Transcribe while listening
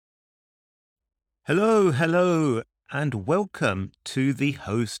Hello, and welcome to the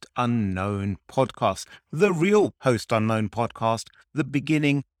Host Unknown podcast, the real Host Unknown podcast, the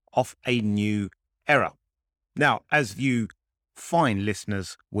beginning of a new era. Now, as you fine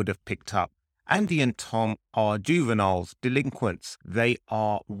listeners would have picked up, Andy and Tom are juveniles, delinquents. They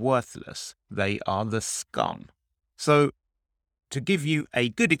are worthless. They are the scum. So, to give you a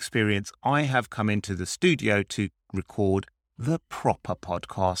good experience, I have come into the studio to record the proper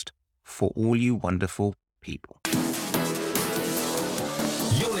podcast for all you wonderful people.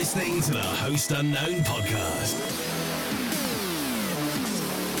 You're listening to the Host Unknown podcast.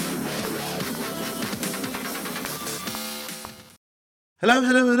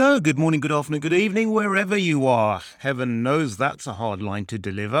 Hello. Good morning, good afternoon, good evening, wherever you are. Heaven knows that's a hard line to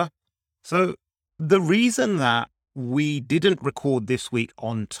deliver. So the reason that we didn't record this week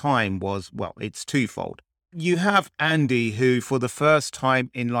on time was, well, it's twofold. You have Andy, who for the first time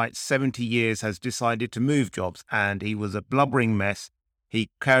in like 70 years has decided to move jobs, and he was a blubbering mess. He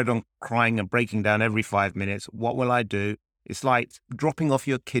carried on crying and breaking down every 5 minutes. What will I do? It's like dropping off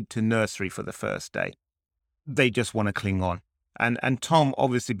your kid to nursery for the first day. They just want to cling on. And Tom,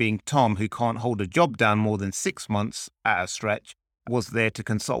 obviously being Tom, who can't hold a job down more than 6 months at a stretch, was there to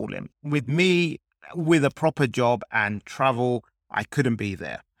console him. With me, with a proper job and travel, I couldn't be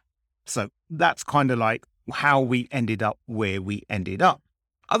there. So that's kind of like how we ended up where we ended up.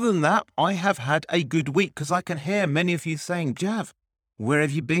 Other than that, I have had a good week because I can hear many of you saying, Jav, where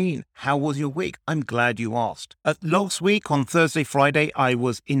have you been? How was your week? I'm glad you asked. Last week on Thursday, Friday, I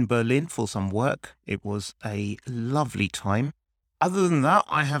was in Berlin for some work. It was a lovely time. Other than that,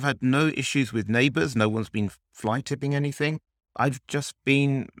 I have had no issues with neighbors. No one's been fly tipping anything. I've just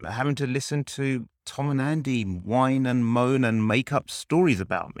been having to listen to Tom and Andy whine and moan and make up stories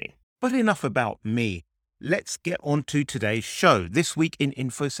about me. But enough about me. Let's get on to today's show. This week in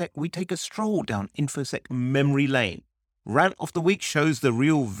InfoSec, we take a stroll down InfoSec memory lane. Rant of the week shows the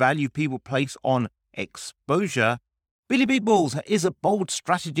real value people place on exposure. Billy Big Balls is a bold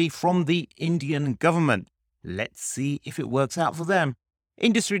strategy from the Indian government. Let's see if it works out for them.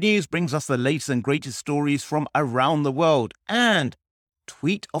 Industry news brings us the latest and greatest stories from around the world. And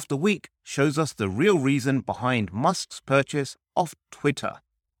Tweet of the week shows us the real reason behind Musk's purchase of Twitter.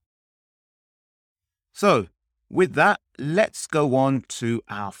 So, with that, let's go on to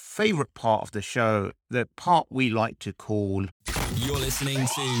our favorite part of the show, the part we like to call... You're listening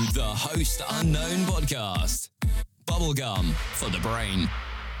to the Host Unknown podcast. Bubblegum for the brain.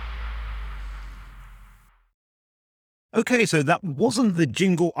 Okay, so that wasn't the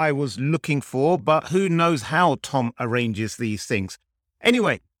jingle I was looking for, but who knows how Tom arranges these things.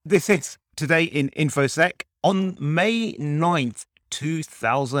 Anyway, this is Today in InfoSec on May 9th,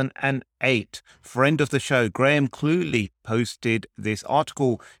 2008. Friend of the show, Graham Cluley, posted this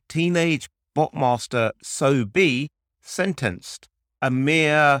article, Teenage Botmaster SoB sentenced a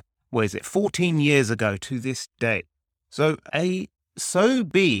mere, 14 years ago to this day. So a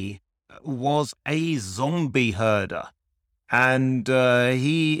SoB was a zombie herder. And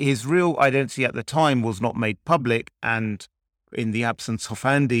his real identity at the time was not made public. And in the absence of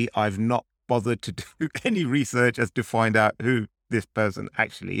Andy, I've not bothered to do any research as to find out who this person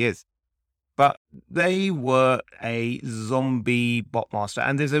actually is. But they were a zombie botmaster.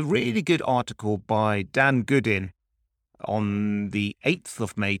 And there's a really good article by Dan Goodin on the 8th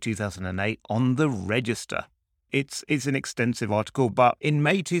of May 2008 on the Register. It's an extensive article, but in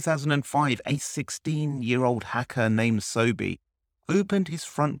May 2005, a 16-year-old hacker named SoB opened his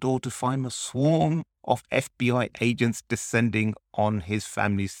front door to find a swarm of FBI agents descending on his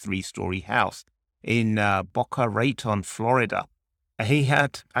family's 3-story house in Boca Raton, Florida. He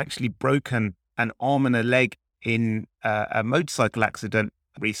had actually broken an arm and a leg in a motorcycle accident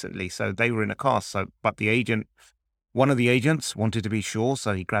recently, so they were in a car. But one of the agents wanted to be sure,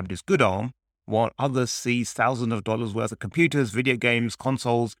 so he grabbed his good arm, while others seized thousands of dollars worth of computers, video games,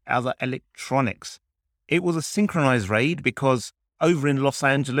 consoles, other electronics. It was a synchronized raid because over in Los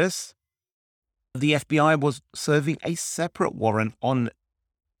Angeles, the FBI was serving a separate warrant on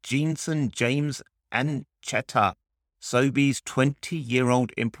Jensen James Ancheta, SoB's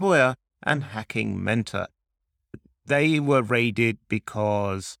 20-year-old employer and hacking mentor. They were raided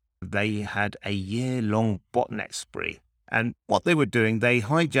because they had a year-long botnet spree. And what they were doing, they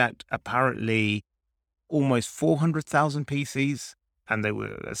hijacked apparently almost 400,000 PCs, and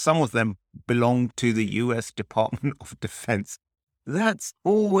some of them belonged to the US Department of Defense. That's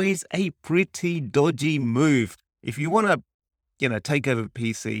always a pretty dodgy move. If you want to, take over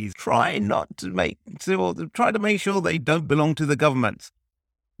PCs, try to make sure they don't belong to the government.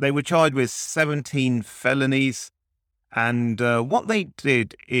 They were charged with 17 felonies, And what they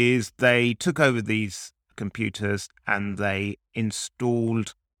did is they took over these computers and they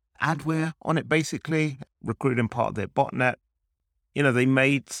installed adware on it, basically, recruiting part of their botnet. They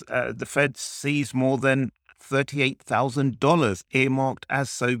made the Feds seize more than $38,000 earmarked as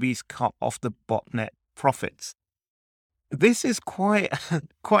Sobeys cut off the botnet profits. This is quite,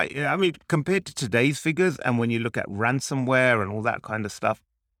 compared to today's figures, and when you look at ransomware and all that kind of stuff,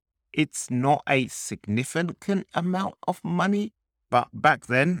 it's not a significant amount of money, but back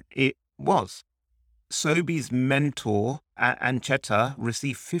then it was. Sobeys' mentor, Ancheta,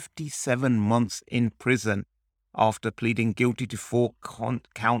 received 57 months in prison after pleading guilty to 4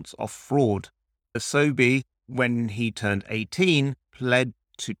 counts of fraud. Sobey, when he turned 18, pled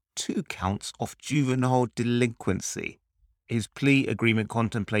to 2 counts of juvenile delinquency. His plea agreement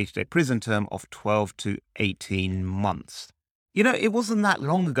contemplated a prison term of 12 to 18 months. It wasn't that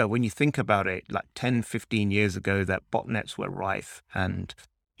long ago when you think about it, like 10, 15 years ago, that botnets were rife and,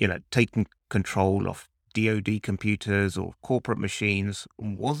 taking control of DoD computers or corporate machines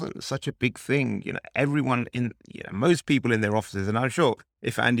wasn't such a big thing. Everyone most people in their offices, and I'm sure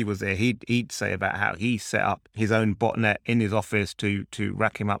if Andy was there, he'd say about how he set up his own botnet in his office to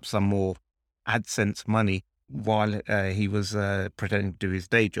rack him up some more AdSense money while he was pretending to do his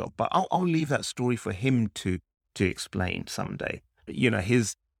day job. But I'll leave that story for him to explain someday.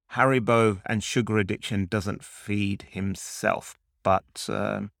 His Haribo and sugar addiction doesn't feed himself. But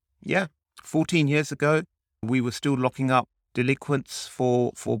 14 years ago, we were still locking up delinquents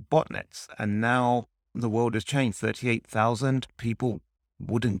for botnets. And now the world has changed. 38,000 people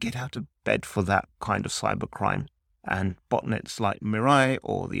wouldn't get out of bed for that kind of cybercrime. And botnets like Mirai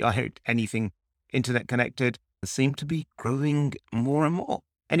or the anything internet connected seem to be growing more and more.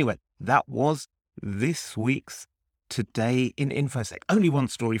 Anyway, that was this week's Today in InfoSec. Only one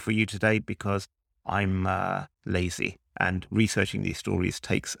story for you today because I'm lazy and researching these stories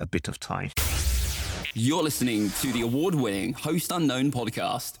takes a bit of time. You're listening to the award-winning Host Unknown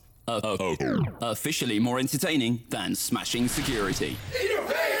podcast. Officially more entertaining than Smashing Security. In your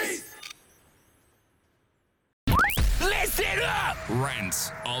face! Listen up!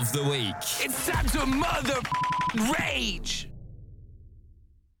 Rant of the week. It's time to mother rage!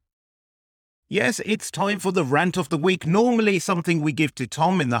 Yes, it's time for the rant of the week. Normally something we give to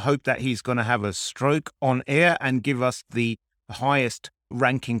Tom in the hope that he's going to have a stroke on air and give us the highest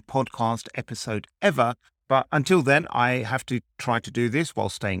ranking podcast episode ever. But until then, I have to try to do this while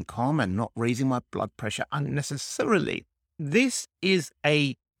staying calm and not raising my blood pressure unnecessarily. This is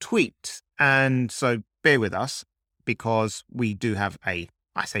a tweet, and so bear with us because we do have I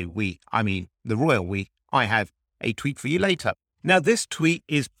mean the royal we, I have a tweet for you later. Now, this tweet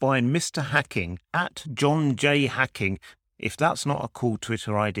is by Mr. Hacking at John J. Hacking. If that's not a cool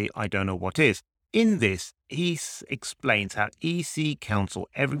Twitter ID, I don't know what is. In this, he explains how EC Council,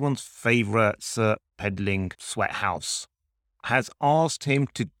 everyone's favorite cert peddling sweat house, has asked him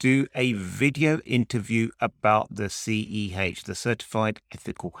to do a video interview about the CEH, the Certified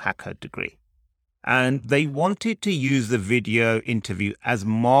Ethical Hacker degree. And they wanted to use the video interview as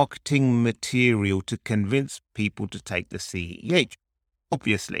marketing material to convince people to take the CEH,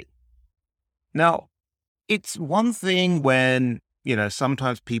 obviously. Now, it's one thing when,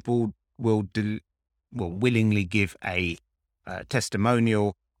 sometimes people will willingly give a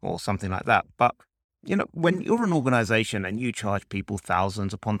testimonial or something like that. But, when you're an organization and you charge people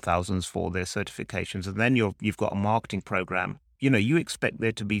thousands upon thousands for their certifications, and then you've got a marketing program, you expect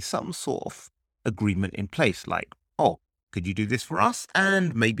there to be some sort of agreement in place, like, oh, could you do this for us?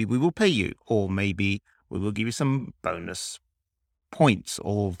 And maybe we will pay you, or maybe we will give you some bonus points,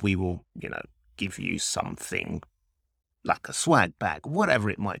 or we will, give you something like a swag bag, whatever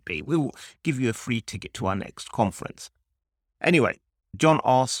it might be. We will give you a free ticket to our next conference. Anyway, John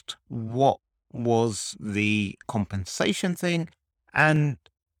asked what was the compensation thing, and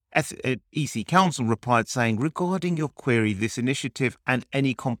EC Council replied saying, regarding your query, this initiative and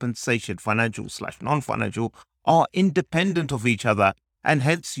any compensation, financial/non-financial, are independent of each other, and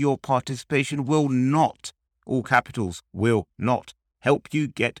hence your participation will not, all capitals, will not help you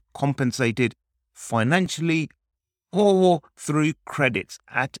get compensated financially or through credits,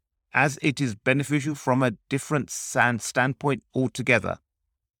 as it is beneficial from a different standpoint altogether.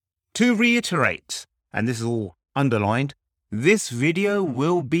 To reiterate, and this is all underlined, this video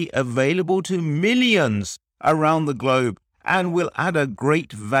will be available to millions around the globe and will add a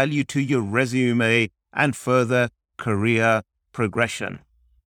great value to your resume and further career progression.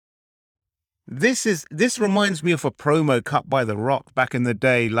 This reminds me of a promo cut by The Rock back in the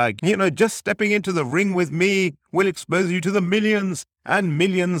day, like, just stepping into the ring with me will expose you to the millions and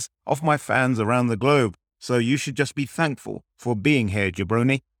millions of my fans around the globe. So you should just be thankful for being here,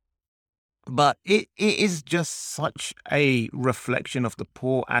 jabroni. But it is just such a reflection of the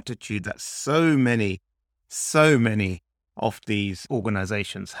poor attitude that so many of these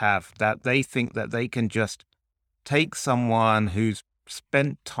organizations have, that they think that they can just take someone who's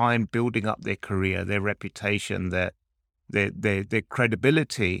spent time building up their career, their reputation, their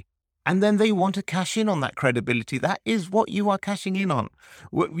credibility, and then they want to cash in on that credibility. That is what you are cashing in on.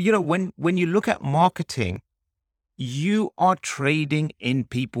 You know, when you look at marketing, you are trading in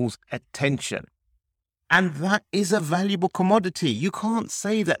people's attention. And that is a valuable commodity. You can't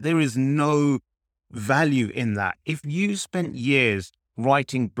say that there is no value in that. If you spent years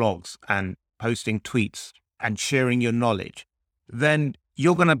writing blogs and posting tweets and sharing your knowledge, then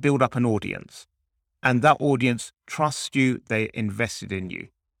you're going to build up an audience. And that audience trusts you, they invested in you.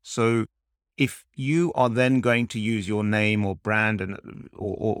 So if you are then going to use your name or brand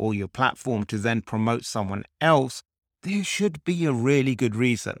or your platform to then promote someone else, there should be a really good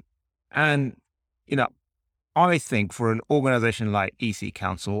reason. And, you know, I think for an organization like EC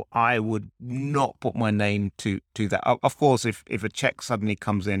Council, I would not put my name to that. Of course, if a check suddenly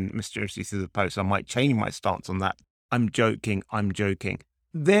comes in mysteriously through the post, I might change my stance on that. I'm joking.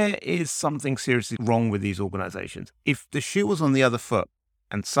 There is something seriously wrong with these organizations. If the shoe was on the other foot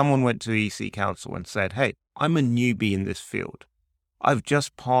and someone went to EC Council and said, hey, I'm a newbie in this field. I've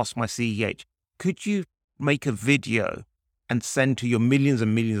just passed my CEH. Could you make a video and send to your millions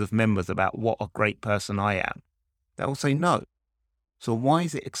and millions of members about what a great person I am? They will say no. So why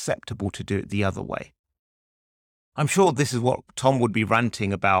is it acceptable to do it the other way? I'm sure this is what Tom would be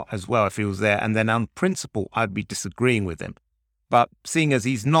ranting about as well if he was there, and then on principle, I'd be disagreeing with him. But seeing as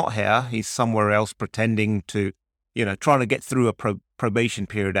he's not here, he's somewhere else pretending to, trying to get through a probation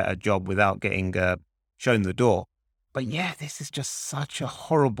period at a job without getting shown the door. But yeah, this is just such a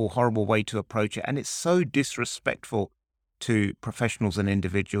horrible, horrible way to approach it. And it's so disrespectful to professionals and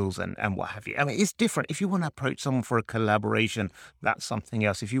individuals and what have you. I mean, it's different. If you want to approach someone for a collaboration, that's something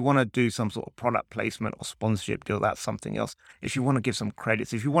else. If you want to do some sort of product placement or sponsorship deal, that's something else. If you want to give some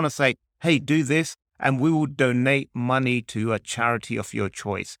credits, if you want to say, hey, do this, and we will donate money to a charity of your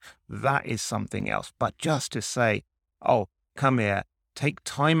choice, that is something else. But just to say, oh, come here, take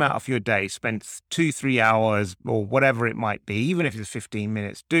time out of your day, spend 2-3 hours or whatever it might be, even if it's 15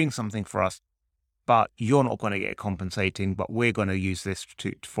 minutes, doing something for us, but you're not going to get compensating, but we're going to use this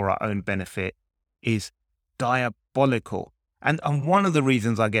for our own benefit, is diabolical. And one of the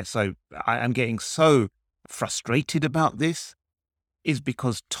reasons I'm getting so frustrated about this is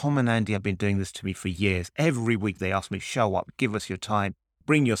because Tom and Andy have been doing this to me for years. Every week they ask me, show up, give us your time,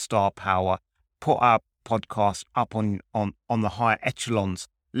 bring your star power, put our podcast up on the higher echelons.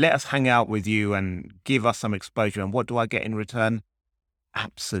 Let us hang out with you and give us some exposure. And what do I get in return?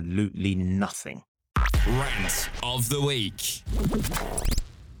 Absolutely nothing. Rant of the week.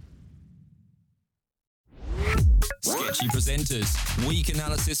 Sketchy presenters, weak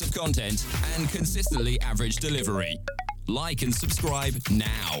analysis of content, and consistently average delivery. Like and subscribe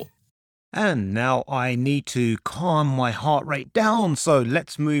now. And now I need to calm my heart rate down. So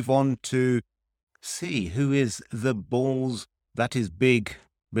let's move on to see who is the balls that is big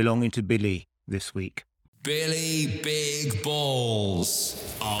belonging to Billy this week. Billy Big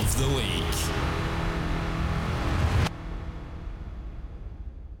Balls of the week.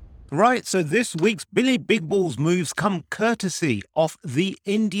 Right, so this week's Billy Big Balls moves come courtesy of the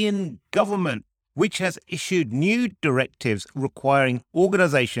Indian government, which has issued new directives requiring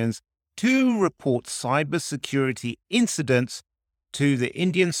organizations to report cybersecurity incidents to the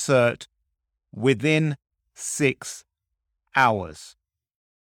Indian CERT within 6 hours.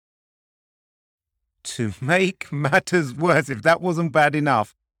 To make matters worse, if that wasn't bad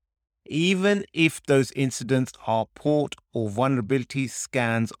enough, even if those incidents are port or vulnerability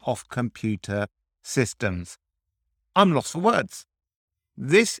scans of computer systems. I'm lost for words.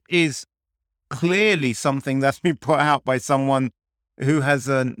 This is clearly something that's been put out by someone who has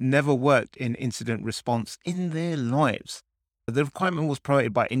never worked in incident response in their lives. The requirement was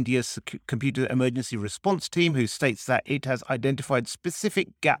provided by India's Computer Emergency Response Team, who states that it has identified specific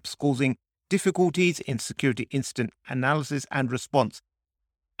gaps causing difficulties in security incident analysis and response.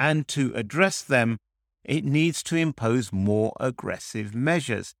 And to address them, it needs to impose more aggressive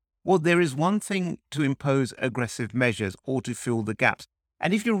measures. Well, there is one thing to impose aggressive measures or to fill the gaps.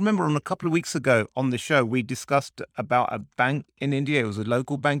 And if you remember, on a couple of weeks ago on the show, we discussed about a bank in India. It was a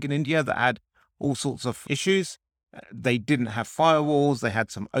local bank in India that had all sorts of issues. They didn't have firewalls. They had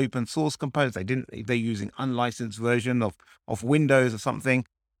some open source components. They're using unlicensed version of Windows or something.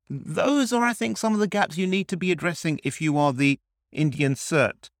 Those are, I think, some of the gaps you need to be addressing if you are the Indian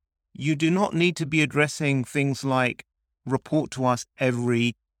CERT. you do not need to be addressing things like report to us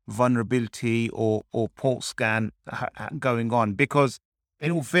every vulnerability or port scan going on, because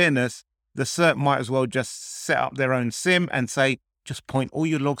in all fairness, the CERT might as well just set up their own SIM and say, just point all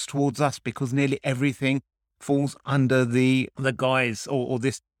your logs towards us, because nearly everything falls under the guise or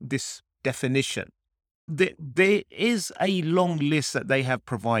this definition. There is a long list that they have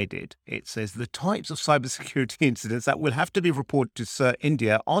provided. It says the types of cybersecurity incidents that will have to be reported to CERT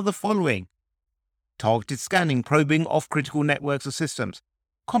India are the following: targeted scanning, probing of critical networks or systems,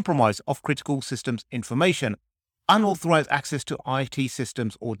 compromise of critical systems information, unauthorized access to IT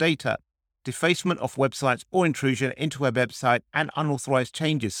systems or data, defacement of websites or intrusion into a website, and unauthorized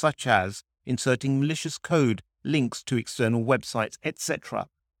changes such as inserting malicious code, links to external websites, etc.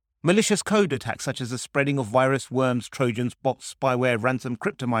 Malicious code attacks such as the spreading of virus, worms, trojans, bots, spyware, ransom,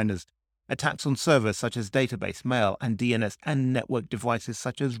 cryptominers, attacks on servers such as database, mail, and DNS, and network devices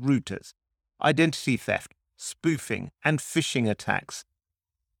such as routers, identity theft, spoofing, and phishing attacks,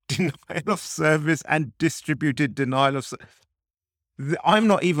 denial of service, and distributed denial of service. I'm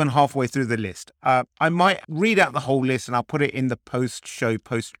not even halfway through the list. I might read out the whole list and I'll put it in the post-show,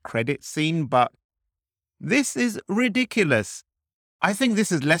 post-credit scene, but this is ridiculous. I think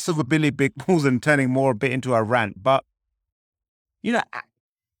this is less of a Billy Big Balls and turning more a bit into a rant, but, you know,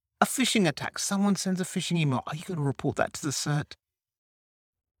 a phishing attack, someone sends a phishing email, are you going to report that to the CERT?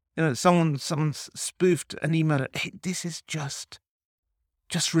 You know, someone's spoofed an email. Hey, this is just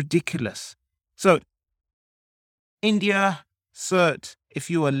ridiculous. So, India, CERT, if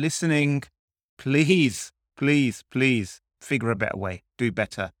you are listening, please figure a better way. Do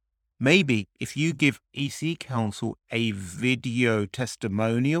better. Maybe if you give EC Council a video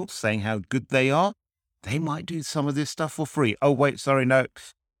testimonial saying how good they are, they might do some of this stuff for free. Oh, wait, sorry, no.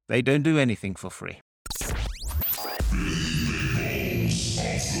 They don't do anything for free.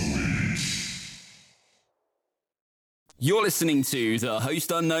 You're listening to the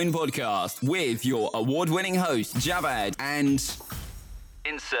Host Unknown podcast with your award-winning host, Javad, and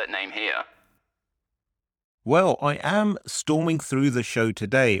insert name here. Well, I am storming through the show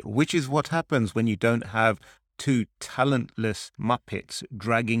today, which is what happens when you don't have two talentless Muppets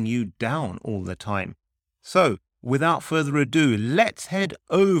dragging you down all the time. So, without further ado, let's head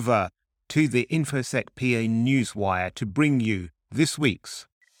over to the InfoSec PA Newswire to bring you this week's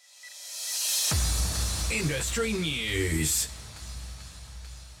Industry News.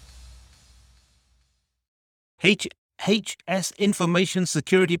 HS Information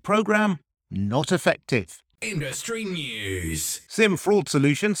Security Program not effective. Industry News. SIM fraud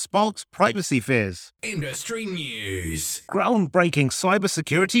solution sparks privacy fears. Industry News. Groundbreaking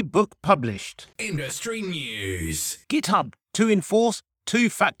cybersecurity book published. Industry News. GitHub to enforce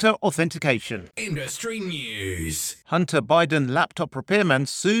two-factor authentication. Industry News. Hunter Biden laptop repairman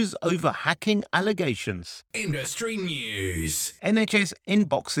sues over hacking allegations. Industry News. NHS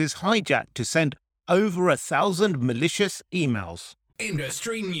inboxes hijacked to send over 1,000 malicious emails.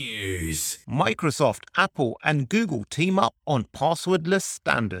 Industry News. Microsoft, Apple, and Google team up on passwordless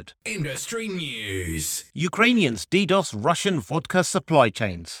standard. Industry News. Ukrainians DDoS Russian vodka supply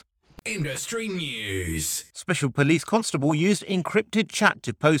chains. Industry News. Special police constable used encrypted chat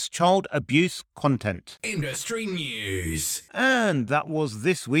to post child abuse content. Industry News. And that was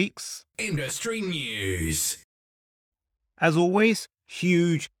this week's Industry News. As always,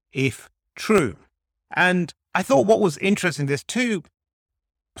 huge if true. And I thought what was interesting, there's two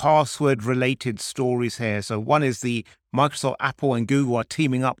password-related stories here. So one is the Microsoft, Apple, and Google are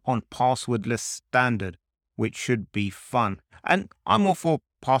teaming up on passwordless standard, which should be fun. And I'm all for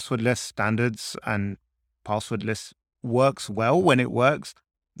passwordless standards, and passwordless works well when it works.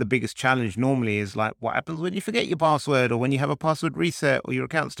 The biggest challenge normally is like what happens when you forget your password or when you have a password reset or your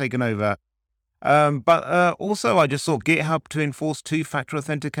account's taken over. But also I just saw GitHub to enforce two-factor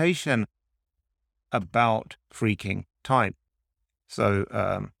authentication. About freaking time. So,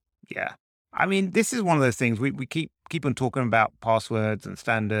 yeah. I mean, this is one of those things we keep on talking about passwords and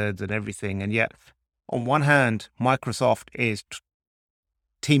standards and everything. And yet, on one hand, Microsoft is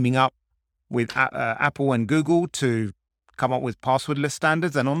teaming up with Apple and Google to come up with passwordless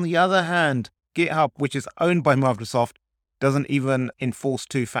standards. And on the other hand, GitHub, which is owned by Microsoft, doesn't even enforce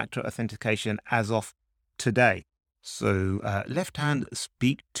two-factor authentication as of today. So, left hand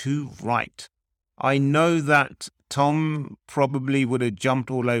speak to right. I know that Tom probably would have jumped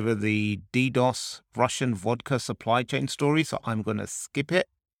all over the DDoS Russian vodka supply chain story, so I'm going to skip it.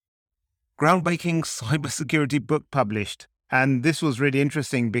 Groundbreaking cybersecurity book published. And this was really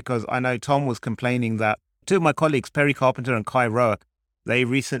interesting because I know Tom was complaining that two of my colleagues, Perry Carpenter and Kai Roa, They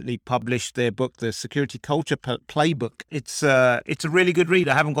recently published their book, The Security Culture Playbook. It's a really good read.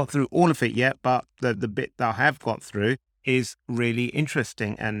 I haven't got through all of it yet, but the bit that I have got through is really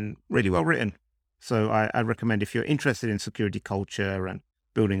interesting and really well written. So I recommend, if you're interested in security culture and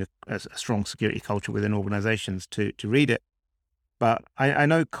building a strong security culture within organizations, to read it. But I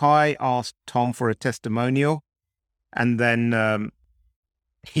know Kai asked Tom for a testimonial, and then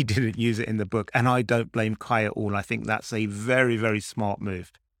he didn't use it in the book. And I don't blame Kai at all. I think that's a very, very smart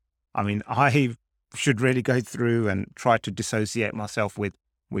move. I mean, I should really go through and try to dissociate myself with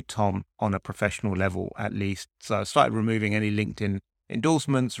Tom on a professional level, at least. So I started removing any LinkedIn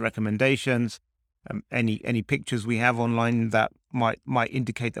endorsements, recommendations, any pictures we have online that might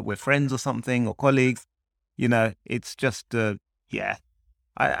indicate that we're friends or something, or colleagues. It's just,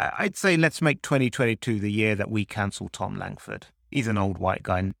 I'd say let's make 2022 the year that we cancel Tom Langford. He's an old white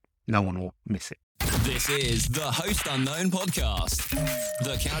guy. No one will miss it. This is the Host Unknown podcast,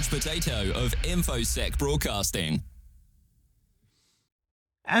 the couch potato of InfoSec broadcasting.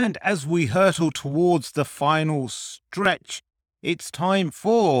 And as we hurtle towards the final stretch, it's time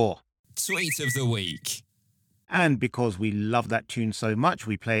for Tweet of the Week. And because we love that tune so much,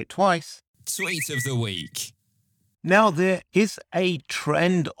 we play it twice. Tweet of the Week. Now, there is a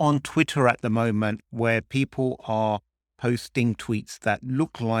trend on Twitter at the moment where people are posting tweets that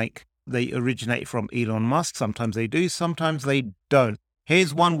look like they originate from Elon Musk. Sometimes they do, sometimes they don't.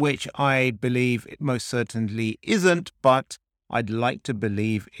 Here's one which I believe it most certainly isn't, but I'd like to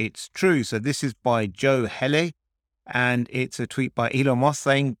believe it's true. So this is by Joe Hele, and it's a tweet by Elon Musk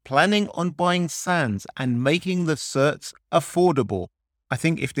saying, planning on buying SANS and making the certs affordable. I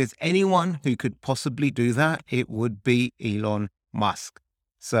think if there's anyone who could possibly do that, it would be Elon Musk.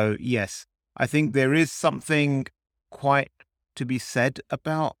 So yes, I think there is something quite to be said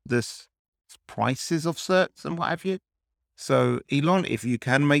about this prices of certs and what have you. So Elon, if you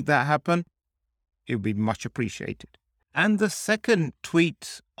can make that happen, it would be much appreciated. And the second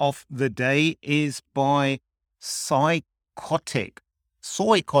tweet of the day is by Soykotic,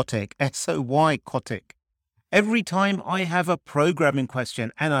 Soykotic. Every time I have a programming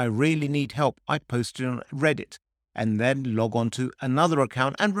question and I really need help, I post it on Reddit and then log on to another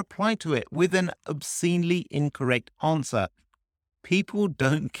account and reply to it with an obscenely incorrect answer. People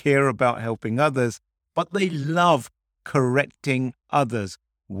don't care about helping others, but they love correcting others.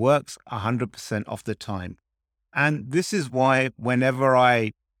 Works 100% of the time. And this is why whenever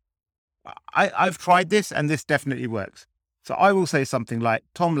I've tried this, and this definitely works. So I will say something like,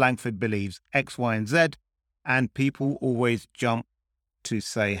 Tom Langford believes X, Y, and Z, and people always jump to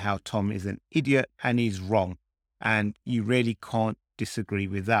say how Tom is an idiot and he's wrong. And you really can't disagree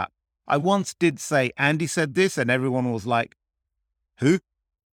with that. I once did say, Andy said this, and everyone was like, who?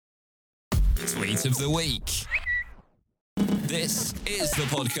 Tweet of the Week. This is the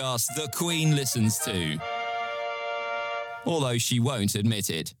podcast the Queen listens to, although she won't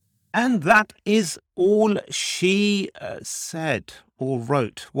admit it. And that is all she said or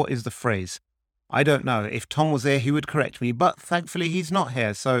wrote. What is the phrase? I don't know. If Tom was there, he would correct me, but thankfully he's not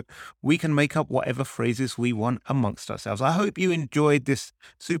here, so we can make up whatever phrases we want amongst ourselves. I hope you enjoyed this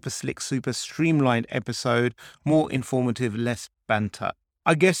super slick, super streamlined episode, more informative, less banter.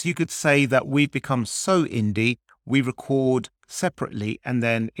 I guess you could say that we've become so indie, we record separately, and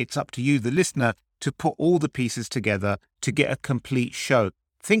then it's up to you, the listener, to put all the pieces together to get a complete show.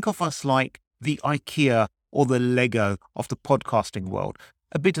 Think of us like the IKEA or the Lego of the podcasting world.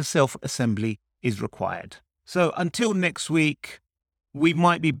 A bit of self-assembly is required. So until next week, we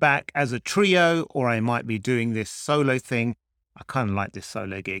might be back as a trio, or I might be doing this solo thing. I kind of like this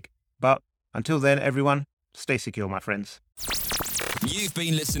solo gig. But until then, everyone, stay secure, my friends. You've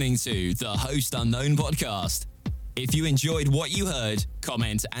been listening to the Host Unknown podcast. If you enjoyed what you heard,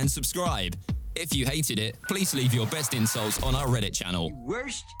 comment and subscribe. If you hated it, please leave your best insults on our Reddit channel.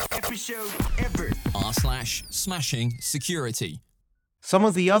 Worst episode ever. r/smashing security. Some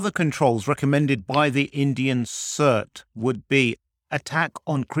of the other controls recommended by the Indian CERT would be attack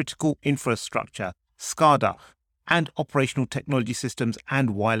on critical infrastructure, SCADA, and operational technology systems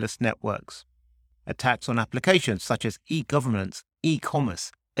and wireless networks. Attacks on applications such as e-governance,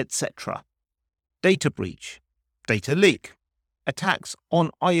 e-commerce, etc. Data breach, data leak. Attacks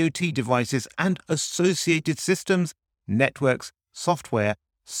on IoT devices and associated systems, networks, software,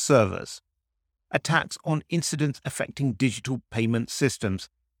 servers. Attacks on incidents affecting digital payment systems.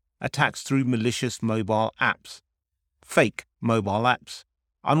 Attacks through malicious mobile apps. Fake mobile apps.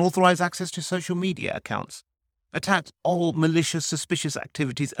 Unauthorized access to social media accounts. Attacks on malicious suspicious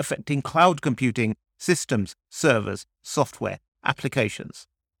activities affecting cloud computing, systems, servers, software, applications.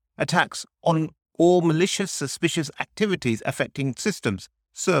 Attacks on or malicious, suspicious activities affecting systems,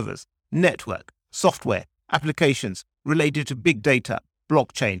 servers, network, software, applications related to big data,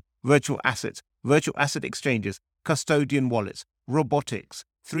 blockchain, virtual asset exchanges, custodian wallets, robotics,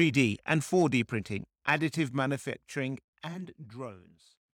 3D and 4D printing, additive manufacturing, and drones.